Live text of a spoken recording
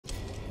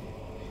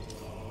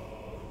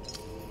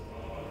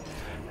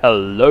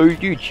Hello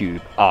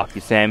YouTube,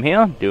 Arkusam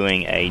here,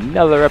 doing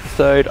another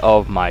episode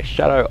of my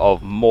Shadow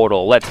of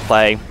Mordor Let's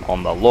Play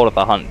on the Lord of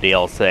the Hunt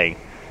DLC.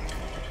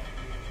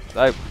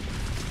 So,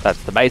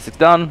 that's the basics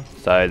done,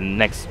 so the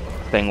next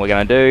thing we're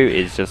going to do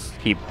is just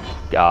keep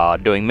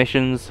doing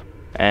missions,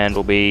 and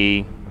we'll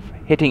be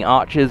hitting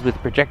archers with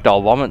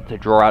projectile vomit to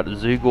draw out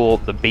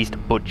Zugor the Beast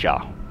Butcher.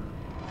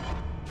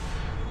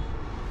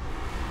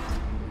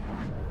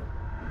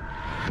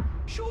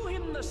 Show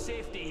him the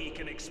safety he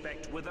can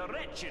expect with a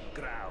wretched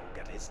Graug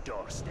at his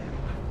doorstep.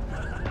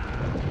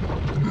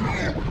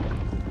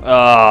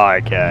 Oh,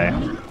 okay.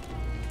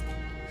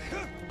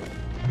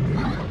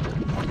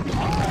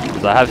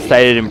 As I have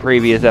stated in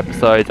previous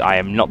episodes, I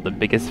am not the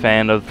biggest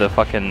fan of the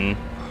fucking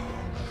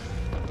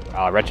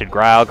wretched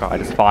Graug. I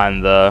just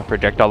find the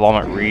projectile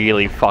vomit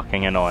really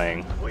fucking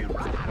annoying.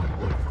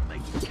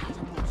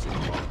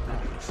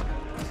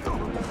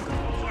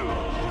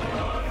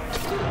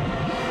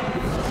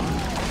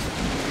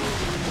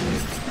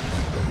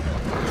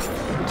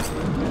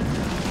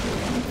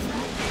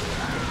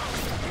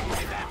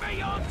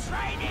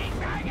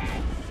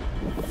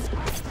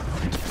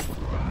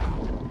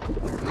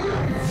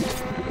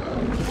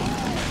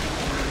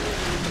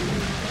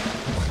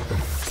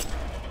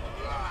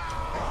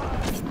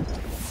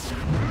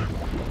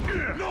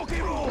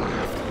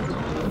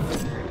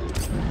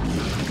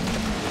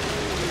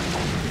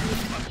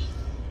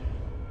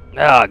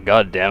 Ah,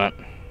 god damn it.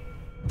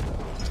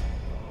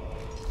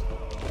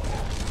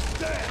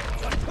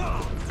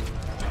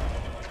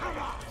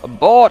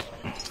 Abort!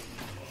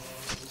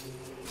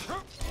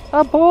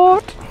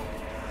 Abort!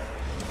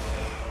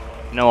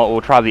 You know what,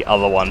 we'll try the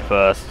other one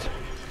first.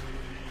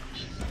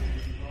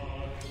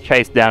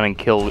 Chase down and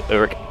kill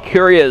Uruk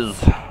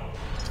Couriers.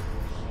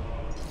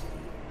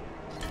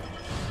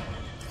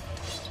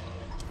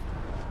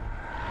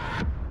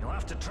 You'll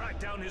have to track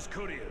down his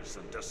couriers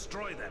and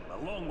destroy them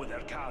along with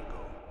their cargo.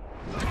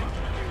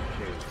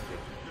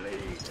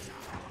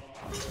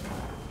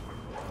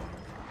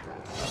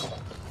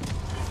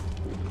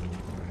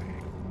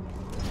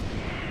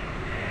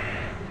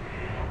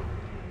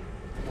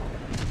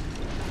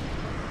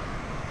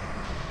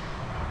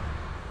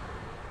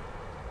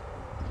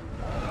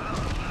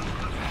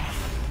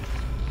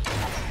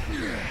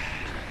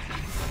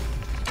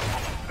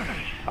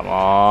 Come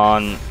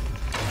on.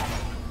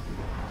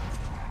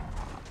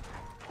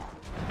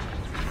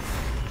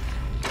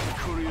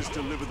 Couriers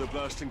deliver the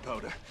blasting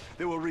powder.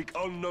 They will wreak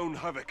unknown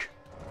havoc.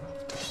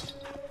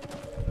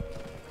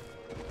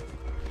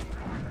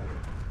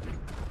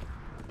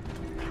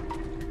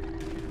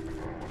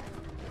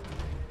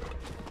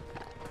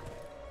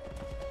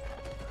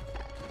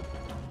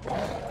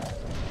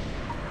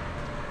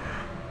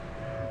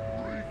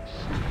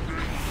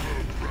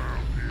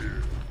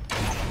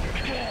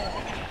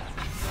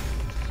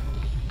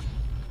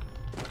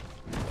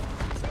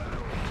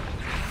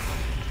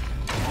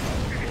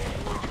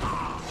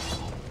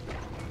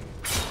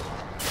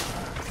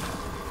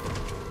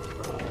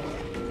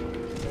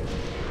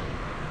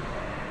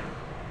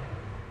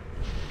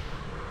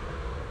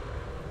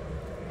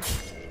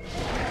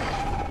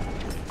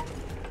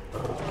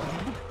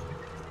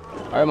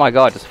 Oh my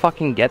god, just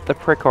fucking get the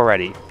prick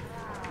already.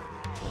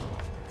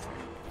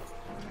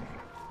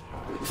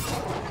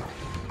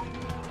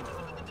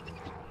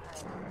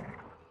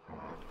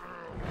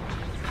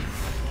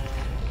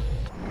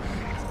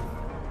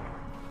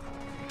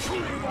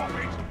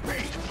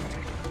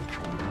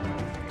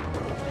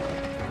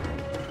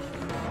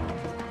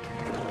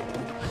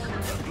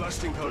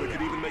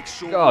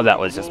 God, that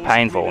was just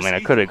painful. I mean, I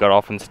could have got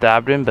off and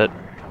stabbed him, but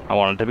I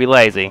wanted to be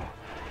lazy.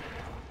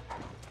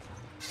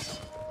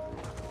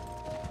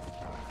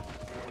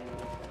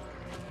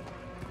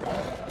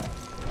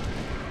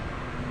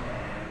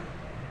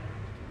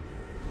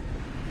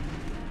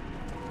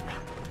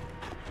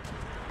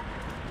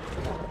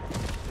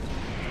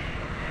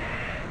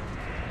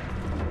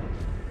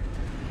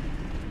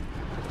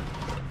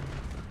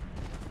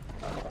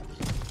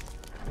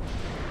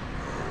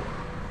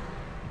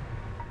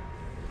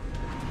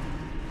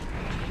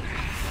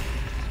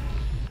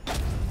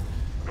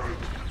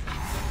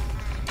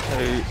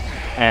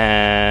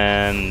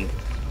 And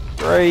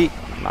 3.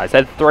 I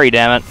said 3,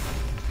 damn it.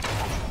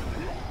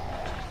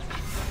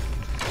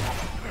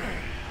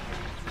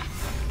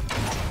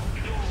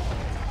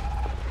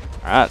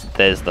 Alright,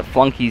 there's the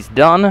flunkies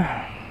done.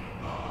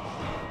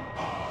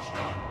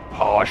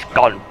 Harsh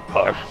gun,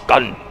 harsh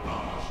gun.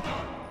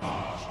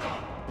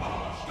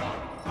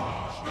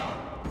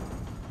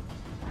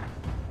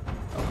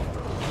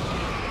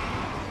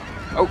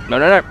 Oh, no,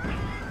 no, no.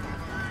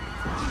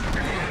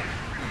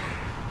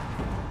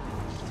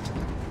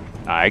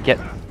 I get.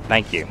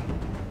 Thank you.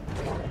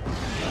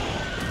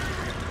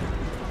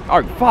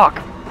 Oh,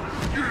 fuck!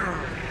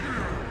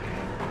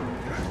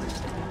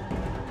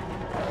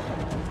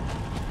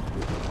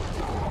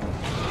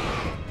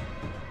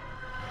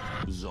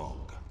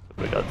 Zog.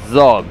 We got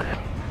Zog.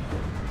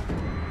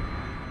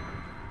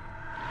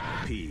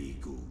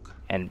 P-Goog.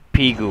 And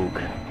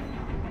P-Goog.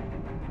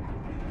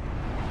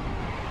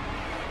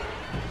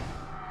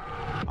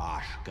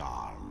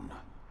 Ashgar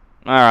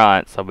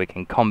Alright, so we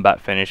can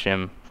combat finish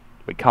him.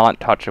 We can't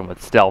touch him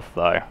with stealth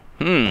though.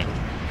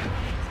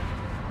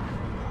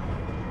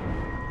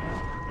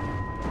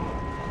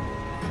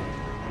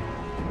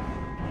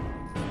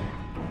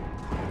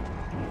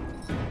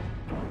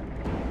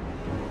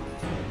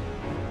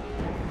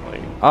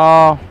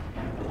 Oh.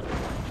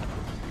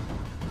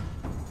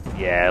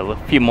 Yeah, a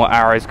few more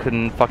arrows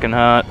couldn't fucking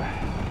hurt.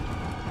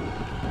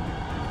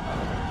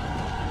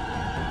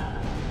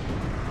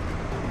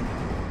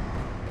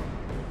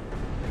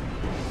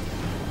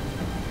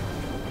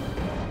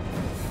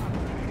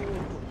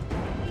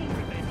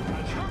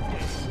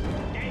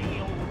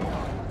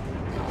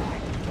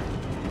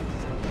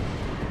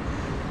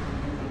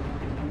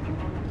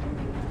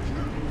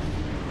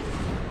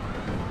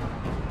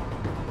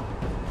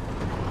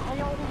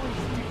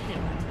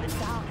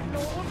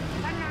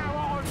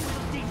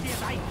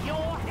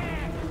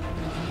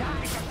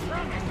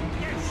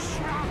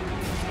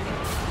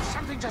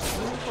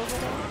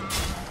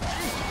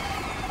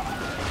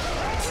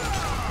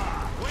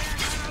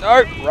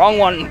 No, wrong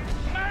one.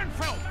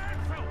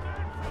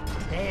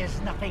 There's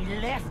nothing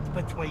left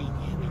between you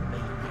and me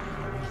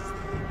now, is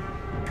there?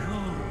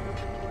 Good.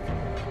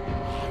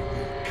 I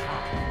will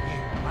carve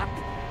you up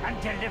and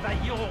deliver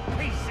your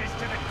pieces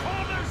to the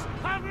corners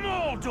of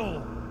Mordor.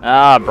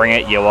 Ah, bring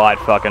it, you white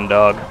fucking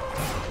dog.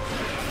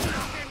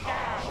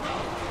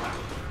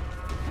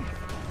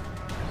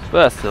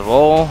 First of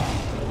all,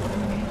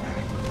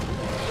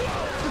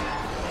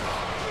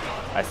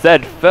 I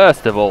said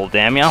first of all,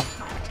 damn ya.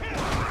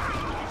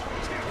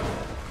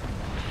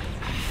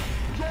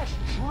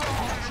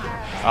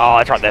 Oh,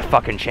 that's right, they're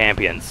fucking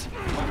champions.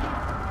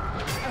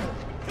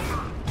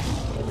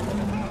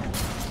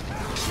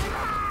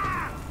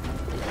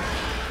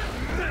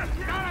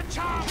 Not a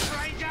chance,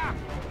 Ranger!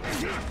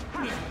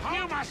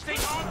 You must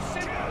think I'm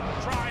simple.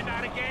 Try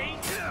that again.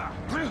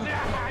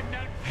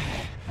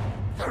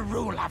 The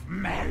rule of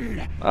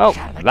men. Oh,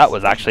 that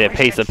was actually a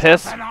piece of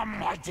piss. An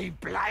almighty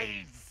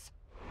blaze.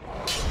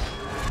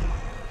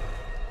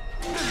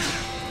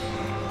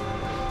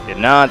 Did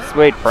not,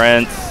 sweet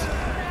prince.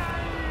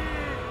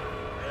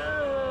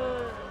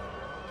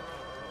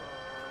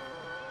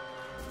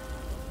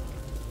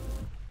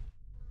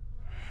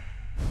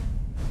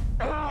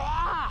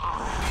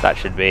 That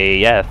should be,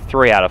 yeah,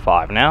 3 out of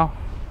 5 now.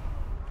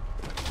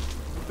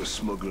 The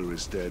smuggler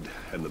is dead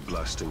and the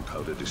blasting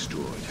powder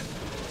destroyed.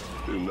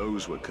 Who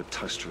knows what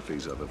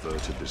catastrophes I've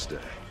averted this day.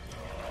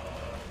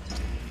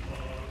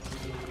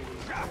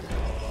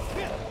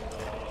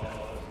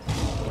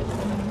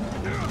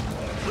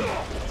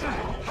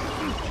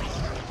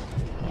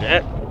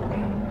 Yeah.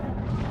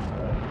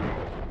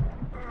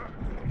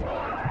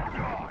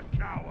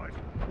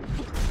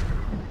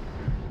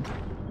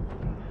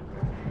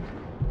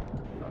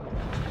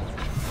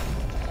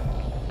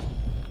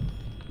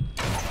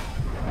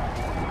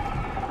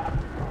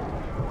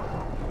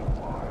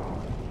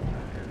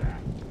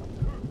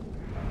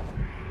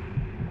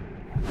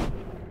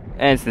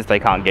 And since they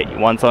can't get you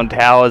once on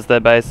towers, they're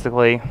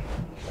basically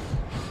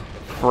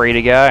free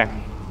to go.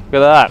 Look at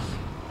that.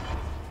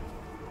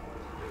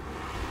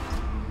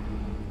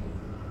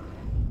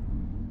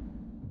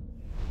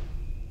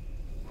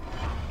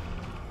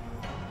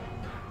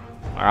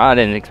 Alright, I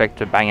didn't expect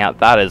to bang out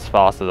that as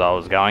fast as I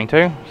was going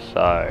to,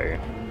 so...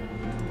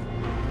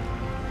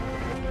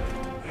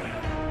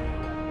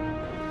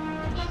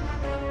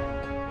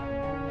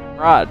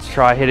 Right, let's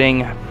try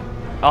hitting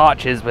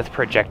archers with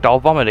projectile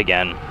vomit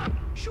again.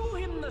 Show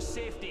him the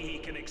safety he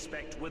can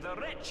expect with a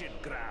wretched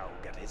Graug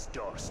at his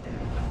doorstep.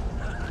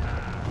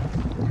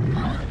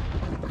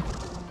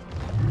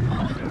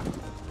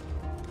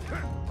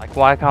 Like,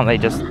 why can't they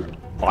just,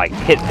 like,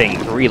 hit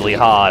things really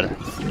hard?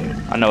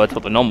 I know it's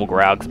what the normal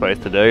Graug's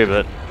supposed to do,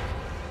 but...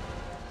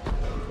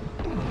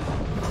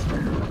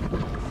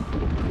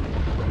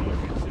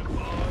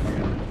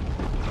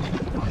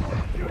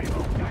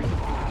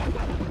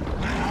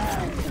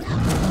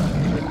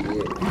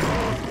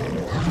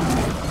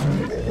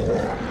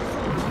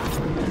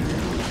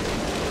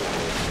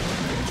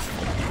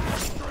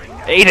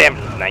 Eat him!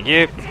 Thank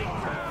you!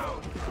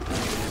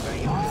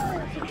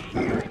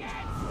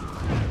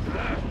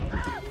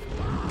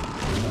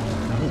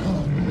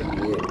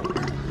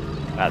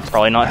 That's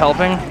probably not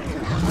helping.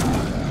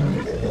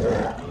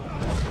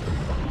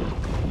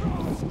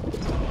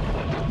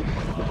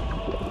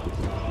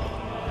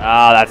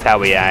 Ah, that's how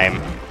we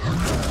aim.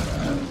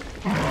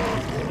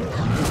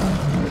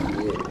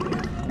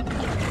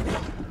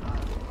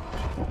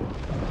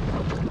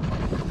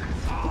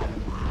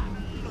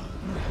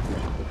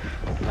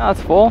 Oh,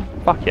 that's 4?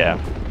 Fuck yeah.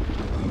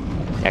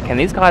 Yeah, can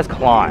these guys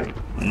climb?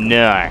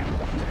 No.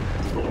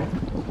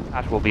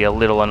 That will be a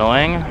little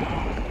annoying.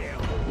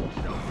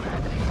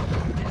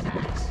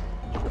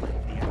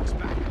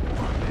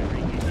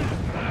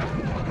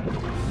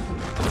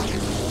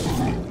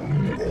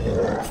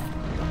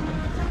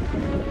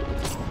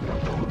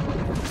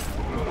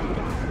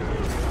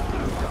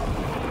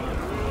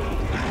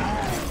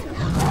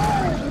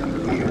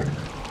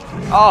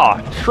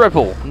 Oh,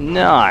 triple.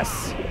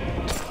 Nice.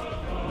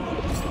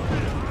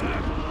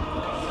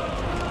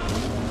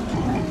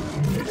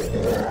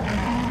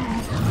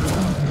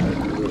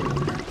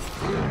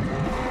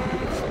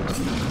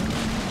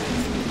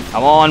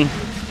 Come on,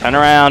 turn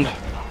around.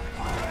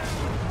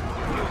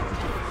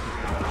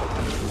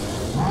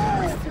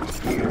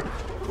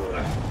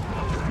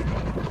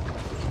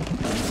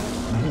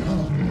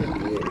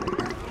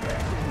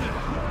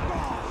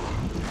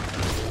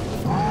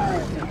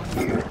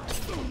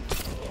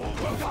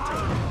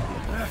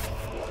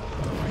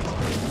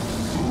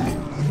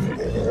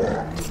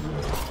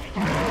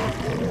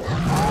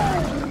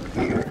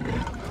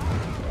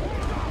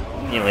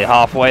 Nearly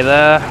halfway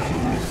there.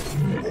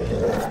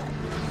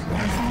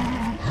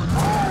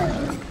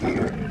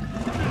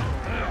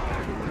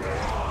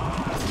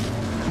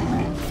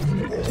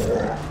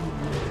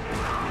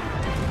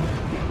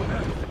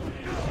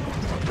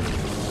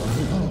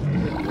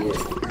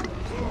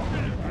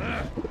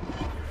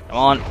 Come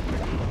on.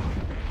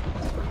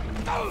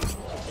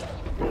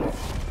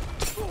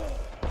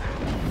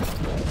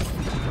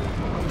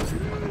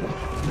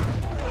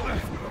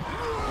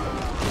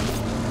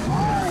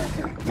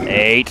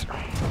 Eight.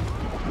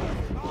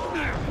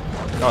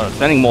 Oh, I'm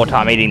spending more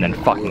time eating than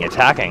fucking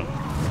attacking.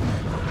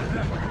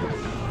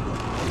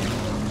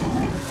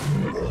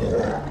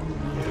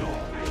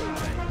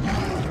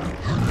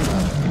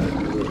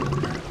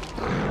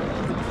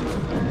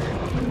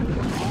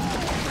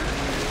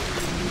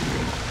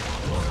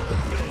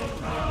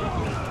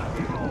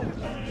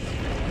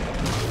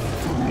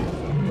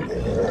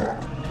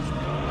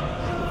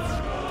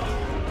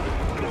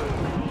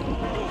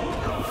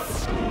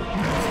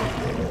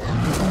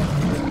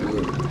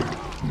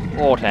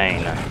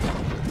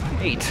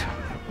 Eight.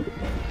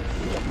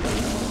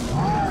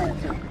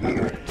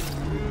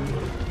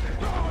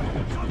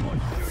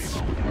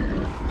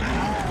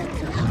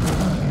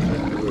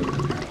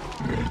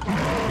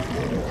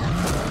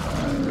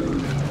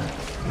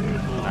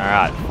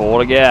 Alright, 4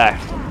 to go.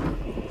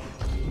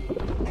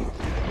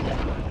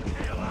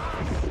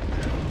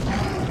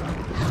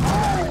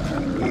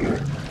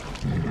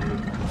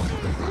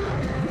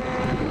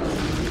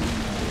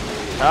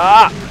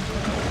 Ah!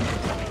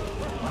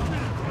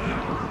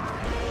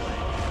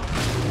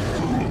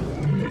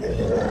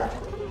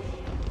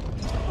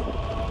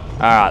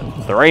 Alright,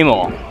 3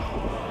 more.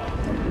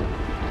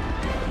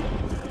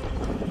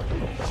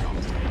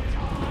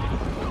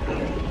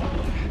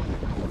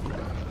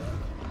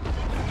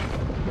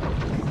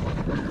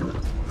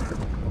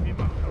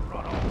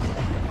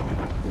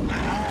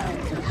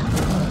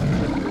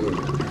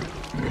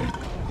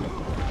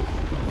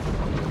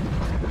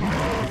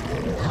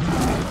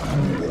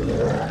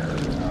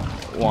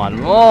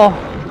 One more.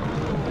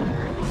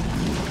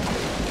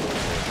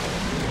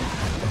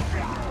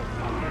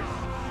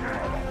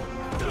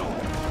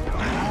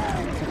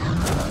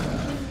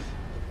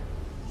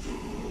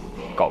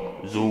 Go,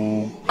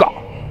 zoo, go.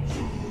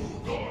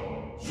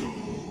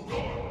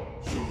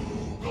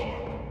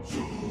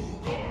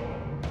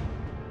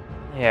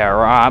 Yeah,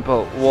 right,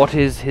 but what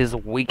is his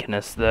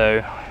weakness,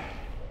 though?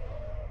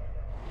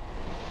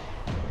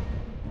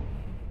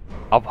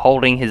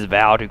 Upholding his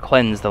vow to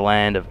cleanse the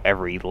land of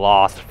every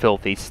last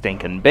filthy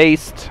stinking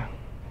beast.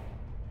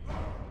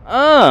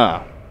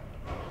 Ah!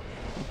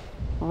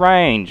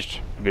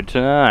 Ranged. Good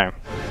to know.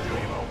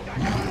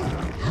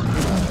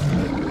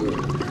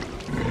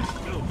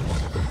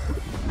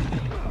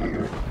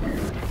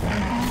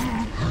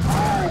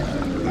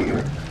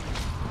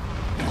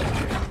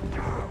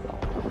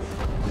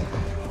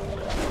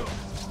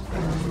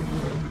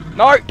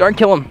 No, don't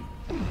kill him.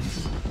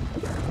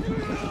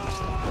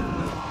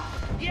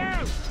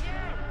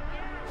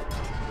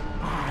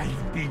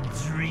 I've been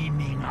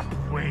dreaming up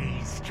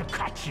ways to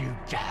cut you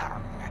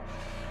down.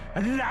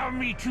 Allow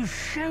me to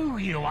show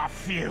you a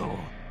few.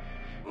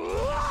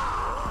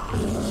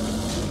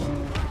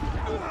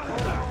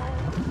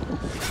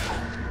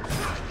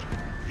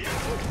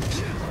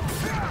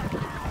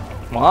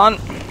 One,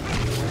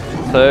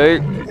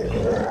 two.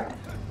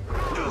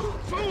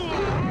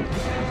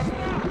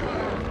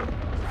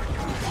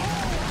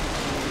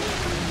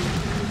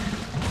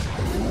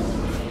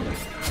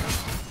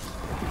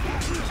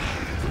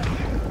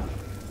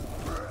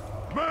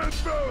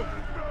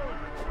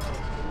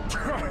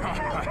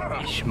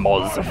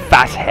 Schmoz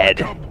fathead.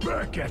 Come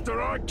back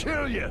after I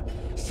kill you,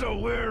 so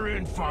we're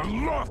in for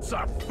lots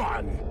of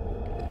fun.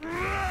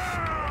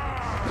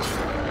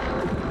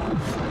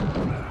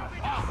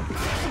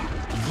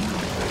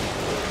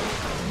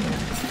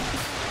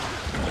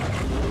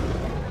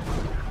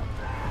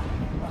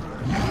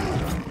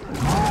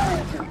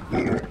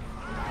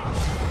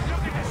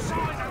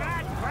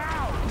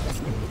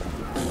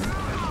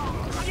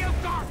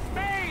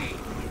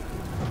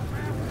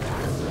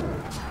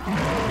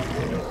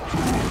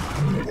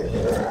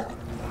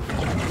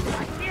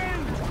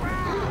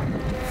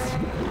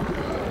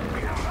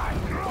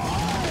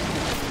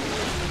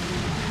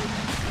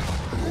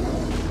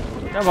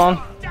 Come on.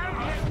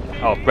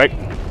 Oh, great.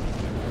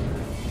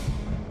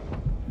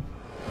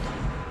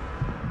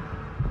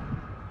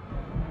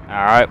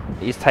 Alright,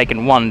 he's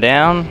taken one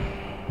down.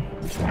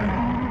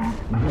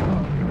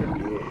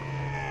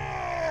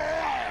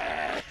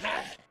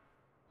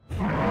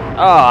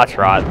 Oh, that's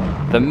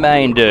right. The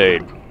main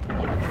dude.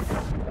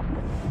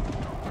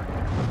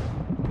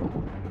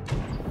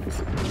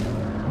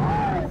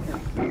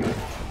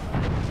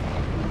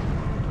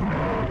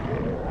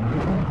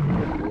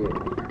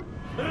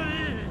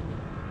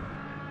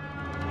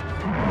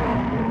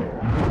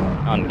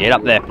 Get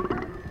up there.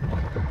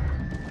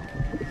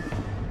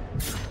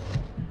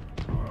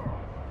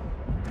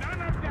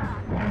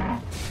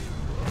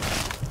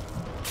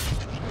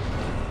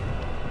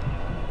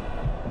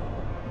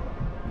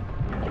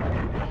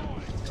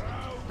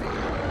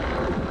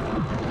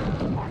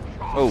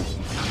 Oh.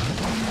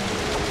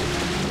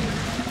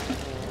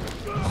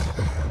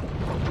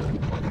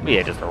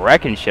 Yeah, just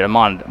wrecking shit. I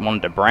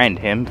wanted to brand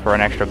him for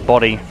an extra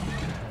body.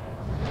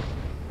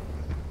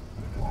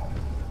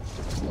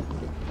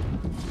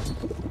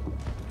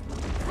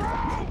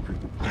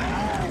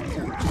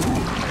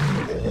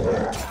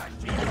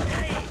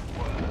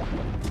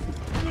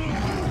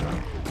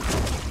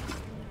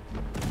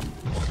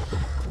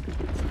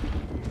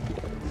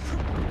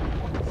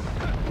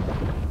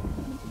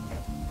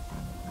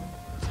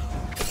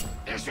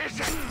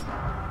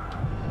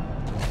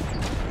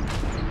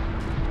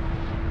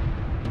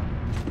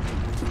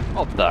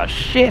 What the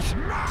shit?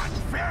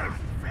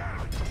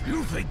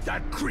 You think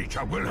that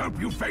creature will help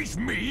you face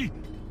me?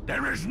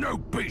 There is no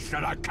beast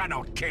that I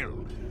cannot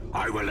kill.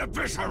 I will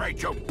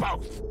eviscerate you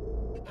both.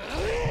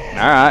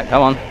 Alright,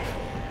 come on.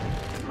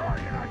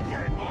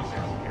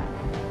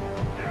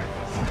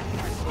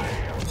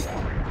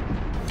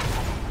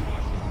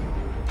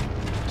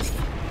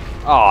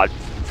 Oh.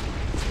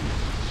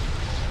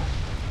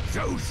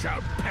 So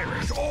shall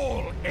perish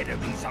all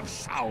enemies of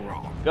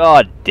Sauron.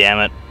 God damn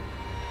it.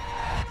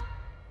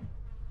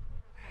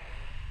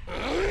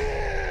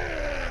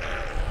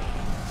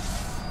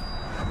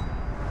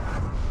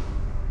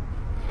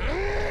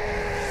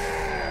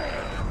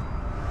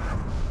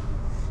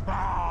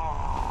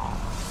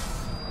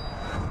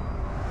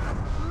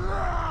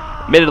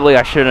 Admittedly,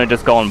 I shouldn't have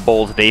just gone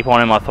balls deep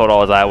on him. I thought I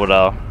was able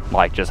to,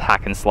 like, just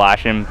hack and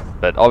slash him.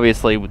 But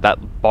obviously, with that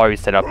bow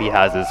setup he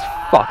has is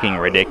fucking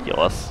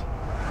ridiculous.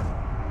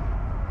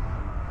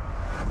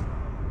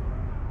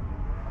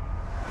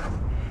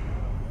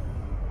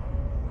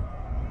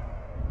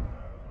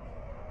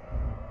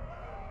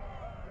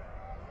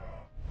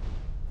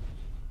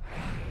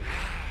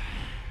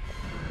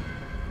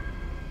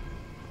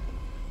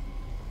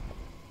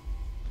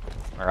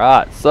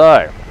 Alright,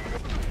 so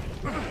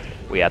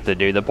we have to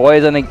do the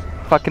poisoning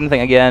fucking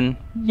thing again.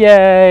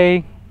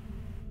 Yay!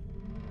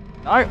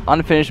 No,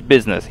 unfinished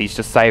business. He's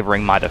just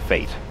savoring my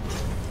defeat.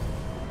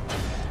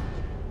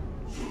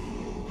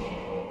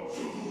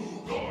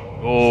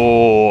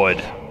 Good.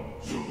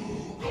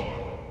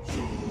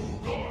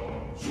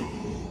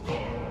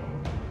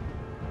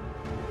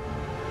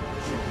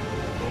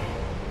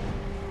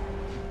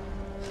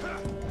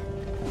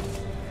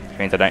 Which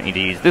means I don't need to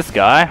use this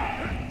guy.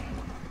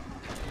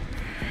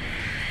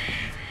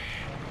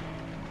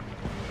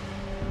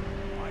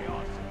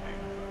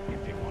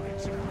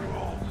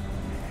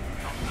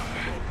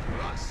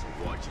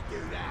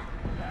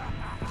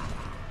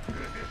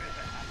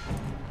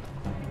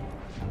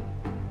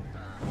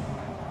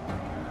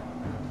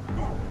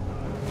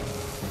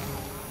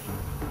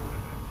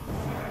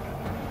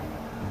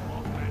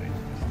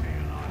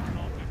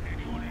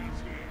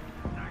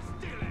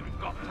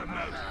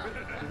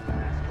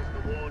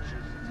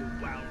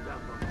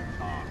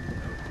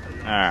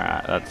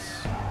 Alright,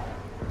 that's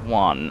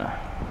one.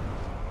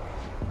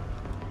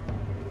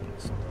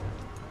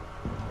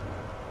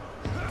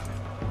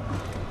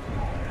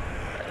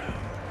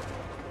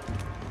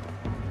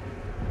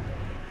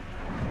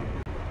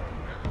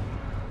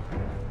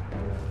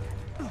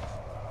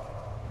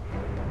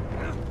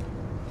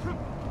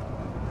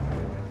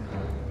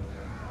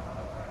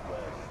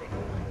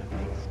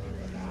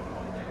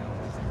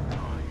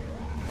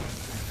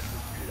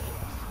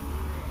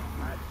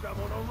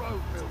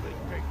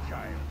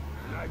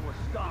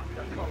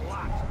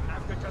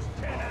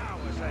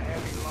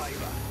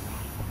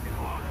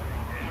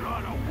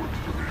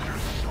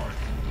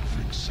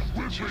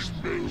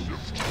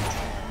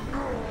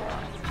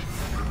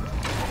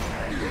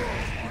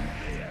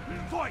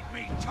 Fight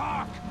me,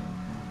 Tark!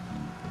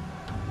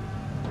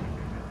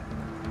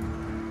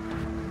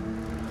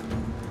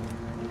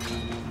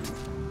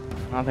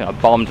 I think I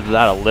bombed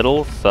that a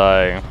little,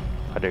 so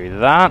I do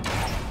that.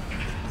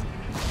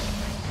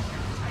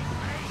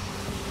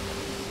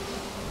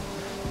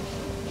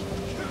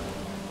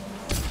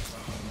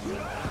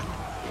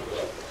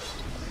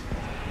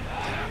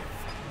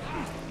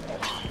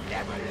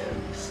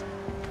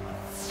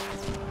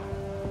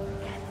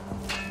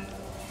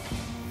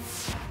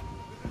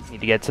 Need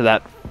to get to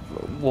that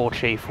war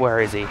chief. Where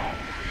is he?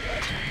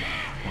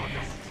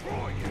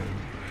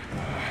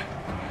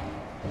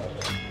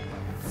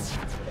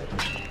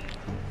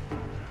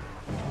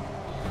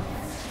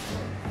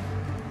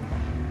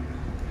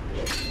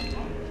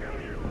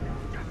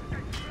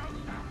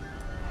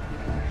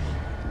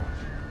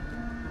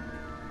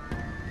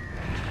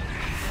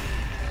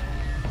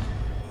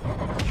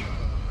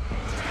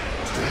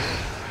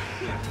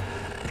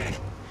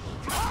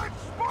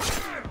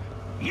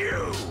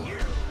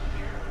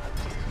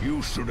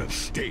 You should have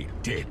stayed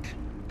dead.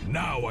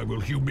 Now I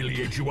will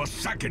humiliate you a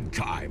second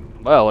time.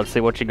 Well, let's see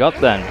what you got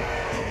then.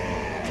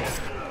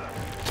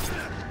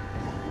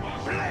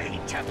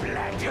 Blade to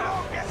blade.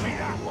 Don't get me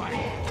that way.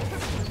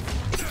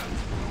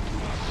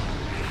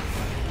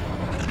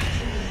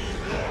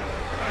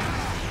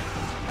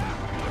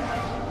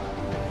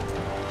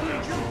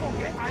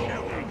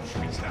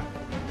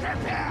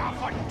 Prepare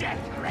for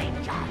death,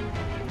 Ranger.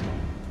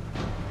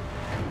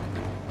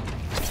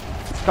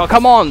 Oh,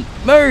 come on,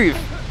 move!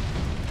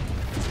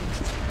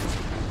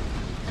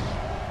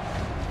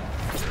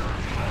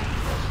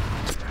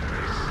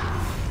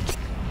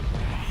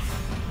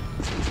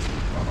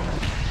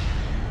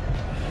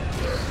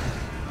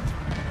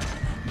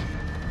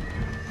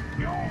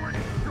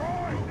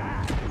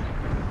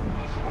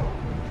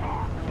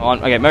 Come on,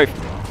 okay, move.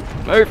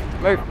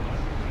 Move, move.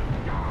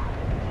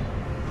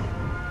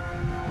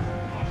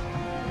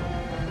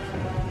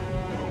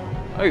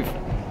 Move.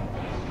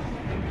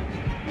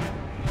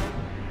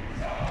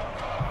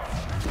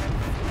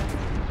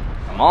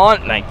 Come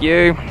on, thank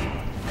you.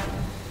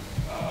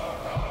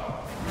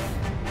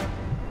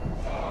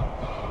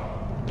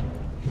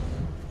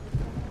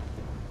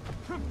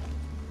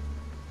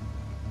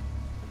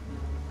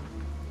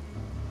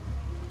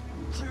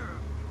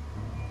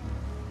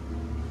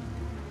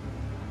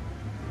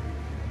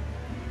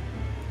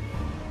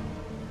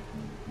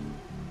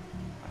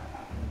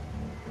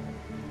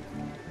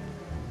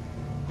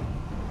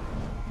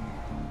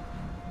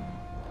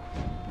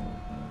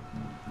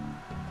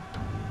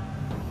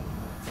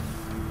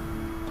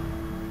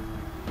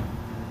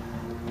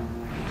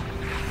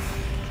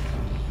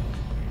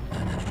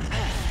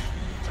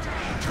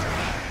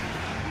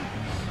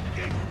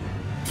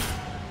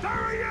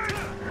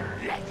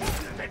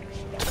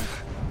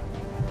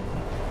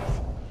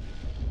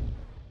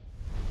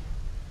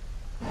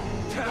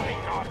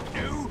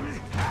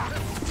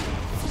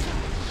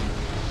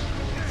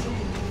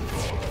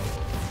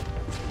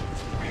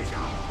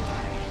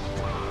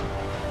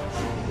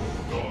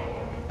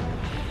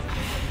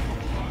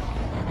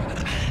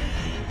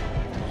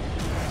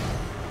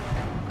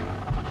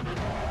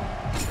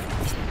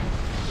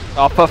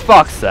 Oh, for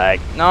fuck's sake,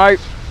 no!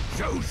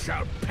 So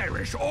shall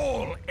perish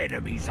all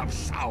enemies of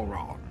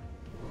Sauron.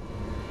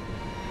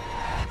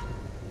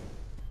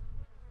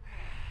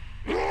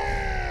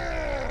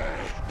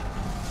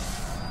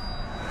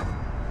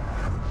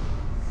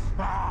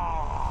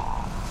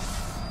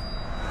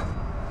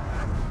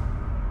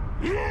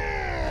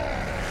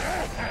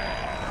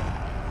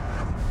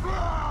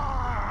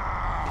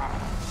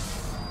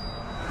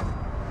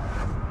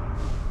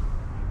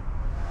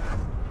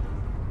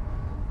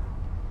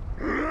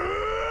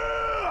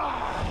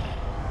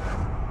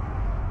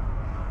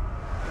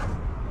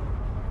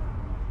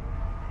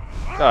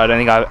 I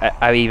don't think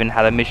I've even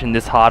had a mission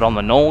this hard on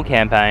the normal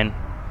campaign.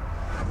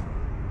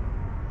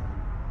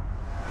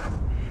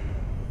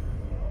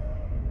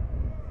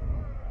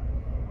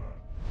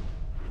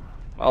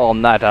 Well,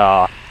 on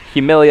that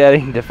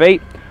humiliating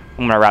defeat, I'm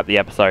going to wrap the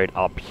episode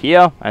up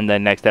here, and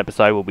then next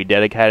episode we'll be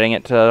dedicating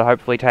it to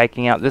hopefully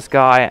taking out this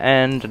guy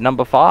and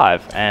number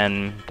 5,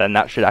 and then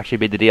that should actually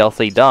be the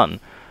DLC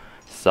done.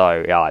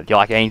 So, if you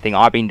like anything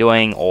I've been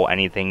doing, or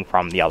anything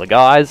from the other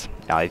guys,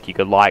 if you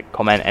could like,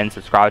 comment, and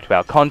subscribe to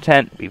our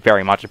content, it'd be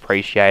very much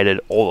appreciated.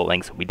 All the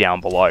links will be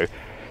down below.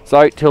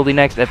 So, till the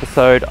next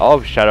episode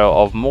of Shadow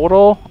of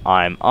Mordor,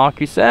 I'm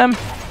Arkusam,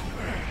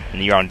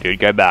 and you're on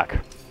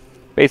DudeGoBack.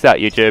 Peace out,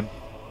 YouTube.